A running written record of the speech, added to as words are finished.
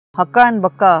Hakka and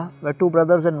Bakka were two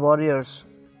brothers and warriors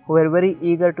who were very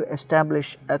eager to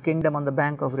establish a kingdom on the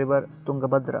bank of river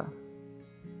Tungabhadra.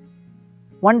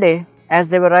 One day, as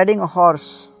they were riding a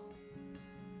horse,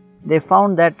 they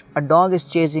found that a dog is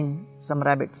chasing some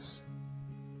rabbits.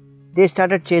 They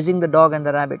started chasing the dog and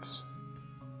the rabbits.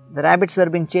 The rabbits were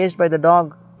being chased by the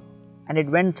dog, and it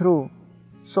went through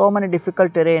so many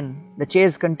difficult terrain. The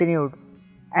chase continued,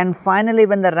 and finally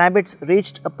when the rabbits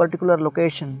reached a particular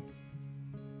location,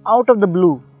 out of the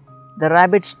blue, the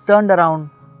rabbits turned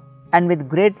around and with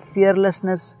great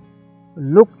fearlessness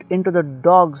looked into the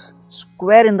dogs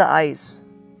square in the eyes,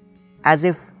 as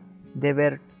if they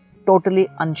were totally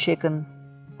unshaken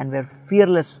and were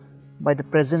fearless by the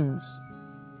presence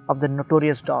of the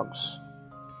notorious dogs.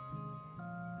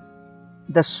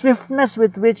 The swiftness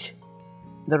with which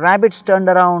the rabbits turned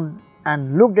around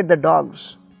and looked at the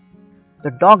dogs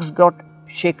got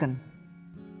shaken,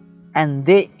 and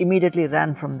they immediately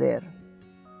ran from there.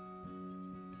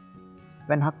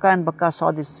 When Hakka and Bakka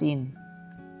saw this scene,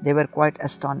 they were quite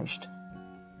astonished,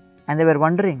 and they were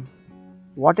wondering,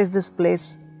 what is this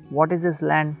place, what is this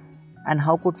land, and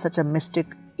how could such a mystic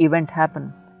event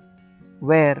happen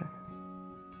where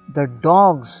the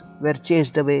dogs were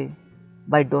chased away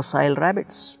by docile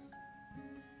rabbits.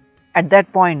 At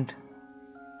that point,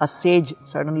 a sage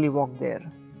suddenly walked there.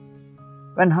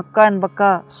 When Hakka and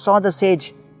Bakka saw the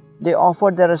sage, they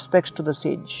offered their respects to the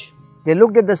sage. They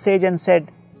looked at the sage and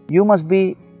said, "You must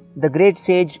be the great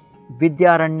sage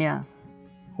Vidyaranya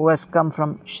who has come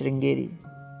from Sringeri."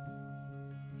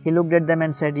 He looked at them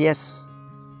and said, "Yes,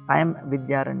 I am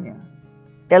Vidyaranya.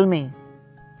 Tell me,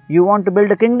 you want to build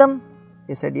a kingdom?"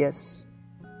 They said, "Yes."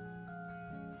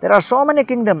 "There are so many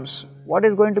kingdoms. What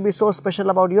is going to be so special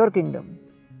about your kingdom?"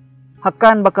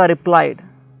 Hakka and Bakka replied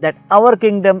that our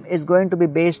kingdom is going to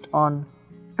be based on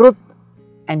truth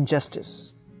and justice.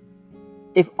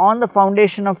 If on the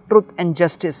foundation of truth and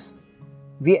justice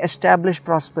we establish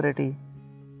prosperity,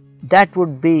 that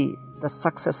would be the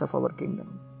success of our kingdom.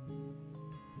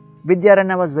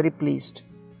 Vidyaranya was very pleased,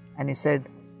 and he said,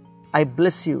 "I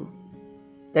bless you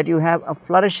that you have a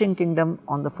flourishing kingdom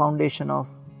on the foundation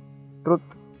of truth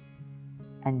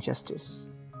and justice."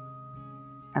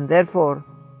 And therefore,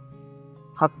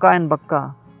 Hakka and Bakka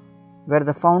were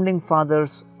the founding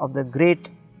fathers of the great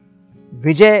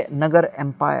Vijayanagar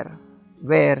Empire,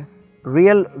 where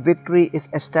real victory is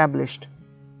established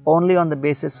only on the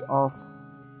basis of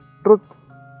truth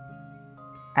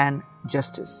and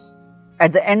justice.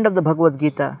 At the end of the Bhagavad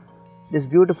Gita, this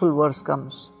beautiful verse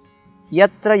comes,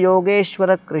 "Yatra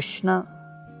Yogeshwara Krishna,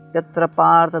 Yatra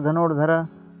Partha Dhanurdhara,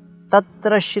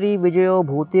 Tatra Shri Vijayo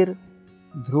Bhutir,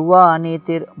 Dhruva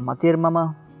Anitir Matir Mama."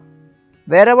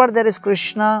 Wherever there is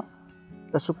Krishna,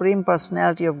 the Supreme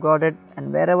Personality of Godhead,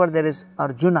 and wherever there is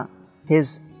Arjuna, his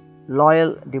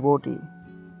loyal devotee,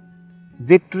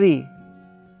 victory,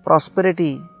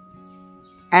 prosperity,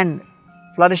 and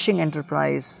flourishing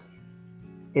enterprise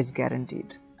is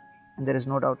guaranteed, and there is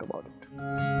no doubt about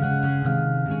it.